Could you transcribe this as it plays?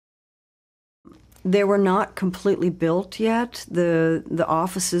They were not completely built yet. The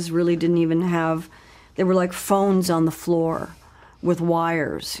offices really didn't even have, they were like phones on the floor with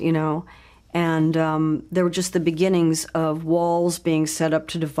wires, you know. And there were just the beginnings of walls being set up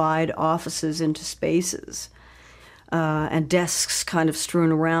to divide offices into spaces, and desks kind of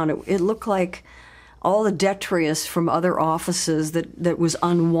strewn around. It looked like all the detritus from other offices that was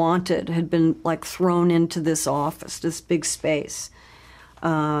unwanted had been like thrown into this office, this big space.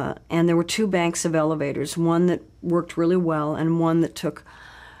 And there were two banks of elevators, one that worked really well and one that took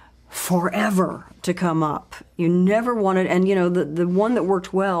forever to come up. You never wanted, and you know, the one that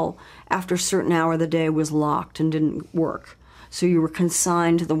worked well after a certain hour of the day was locked and didn't work. So you were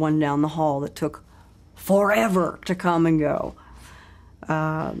consigned to the one down the hall that took forever to come and go.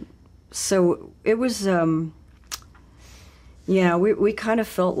 So it was, yeah, we kind of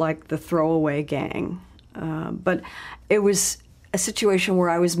felt like the throwaway gang. But it was a situation where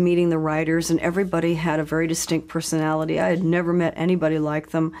I was meeting the writers and everybody had a very distinct personality. I had never met anybody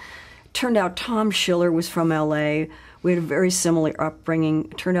like them. Turned out Tom Schiller was from L.A. We had a very similar upbringing.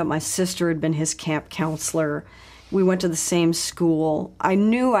 It turned out my sister had been his camp counselor. We went to the same school. I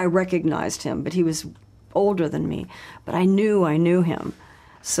knew I recognized him, but he was older than me. But I knew him.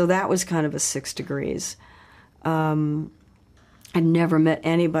 So that was kind of a 6 degrees. I'd never met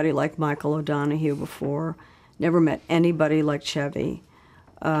anybody like Michael O'Donoghue before. Never met anybody like Chevy.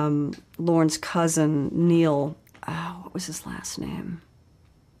 Lorne's cousin, Neil, what was his last name?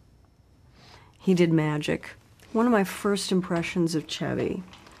 He did Magic. One of my first impressions of Chevy,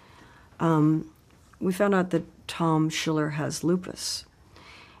 we found out that Tom Schiller has lupus.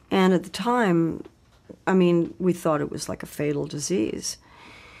 And at the time, I mean, we thought it was like a fatal disease.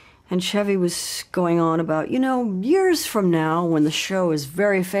 And Chevy was going on about, you know, years from now, when the show is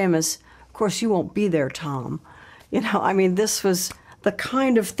very famous, of course you won't be there, Tom. You know, I mean, this was the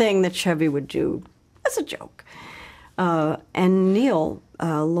kind of thing that Chevy would do as a joke. And Neil,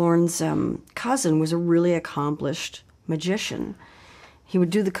 Lorne's cousin, was a really accomplished magician. He would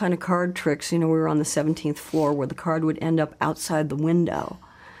do the kind of card tricks, you know, we were on the 17th floor where the card would end up outside the window.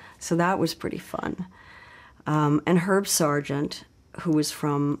 So that was pretty fun. And Herb Sargent, who was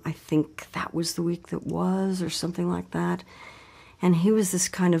from, I think that was The Week That Was or something like that. And he was this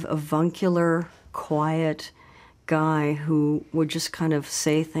kind of avuncular, quiet guy who would just kind of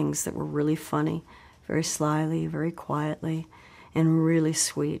say things that were really funny, very slyly, very quietly, and really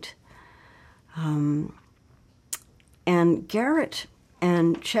sweet. And Garrett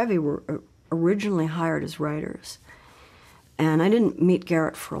and Chevy were originally hired as writers. And I didn't meet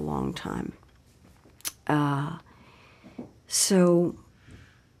Garrett for a long time. So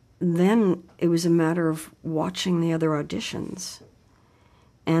then it was a matter of watching the other auditions.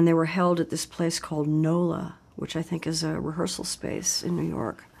 And they were held at this place called NOLA, which I think is a rehearsal space in New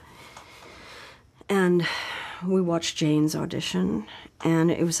York. And we watched Jane's audition, and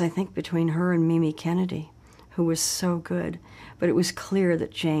it was, I think, between her and Mimi Kennedy, who was so good. But it was clear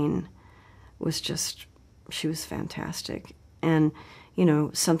that Jane was just, she was fantastic. And, you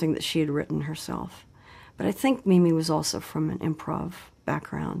know, something that she had written herself. But I think Mimi was also from an improv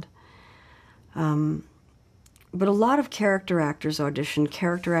background. But a lot of character actors auditioned,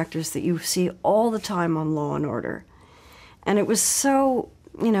 character actors that you see all the time on Law and Order. And it was so,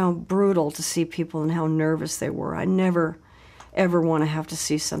 you know, brutal to see people and how nervous they were. I never, ever want to have to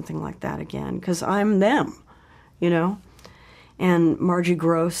see something like that again, because I'm them, you know? And Margie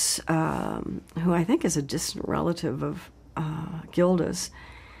Gross, who I think is a distant relative of Gilda's,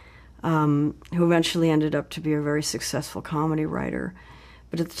 who eventually ended up to be a very successful comedy writer.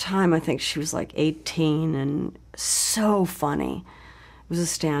 But at the time, I think she was like 18 and so funny. It was a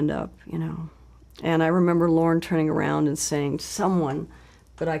stand-up, you know. And I remember Lorne turning around and saying to someone,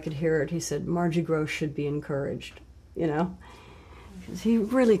 but I could hear it, he said, Margie Gross should be encouraged, you know. Because he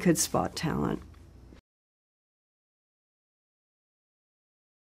really could spot talent.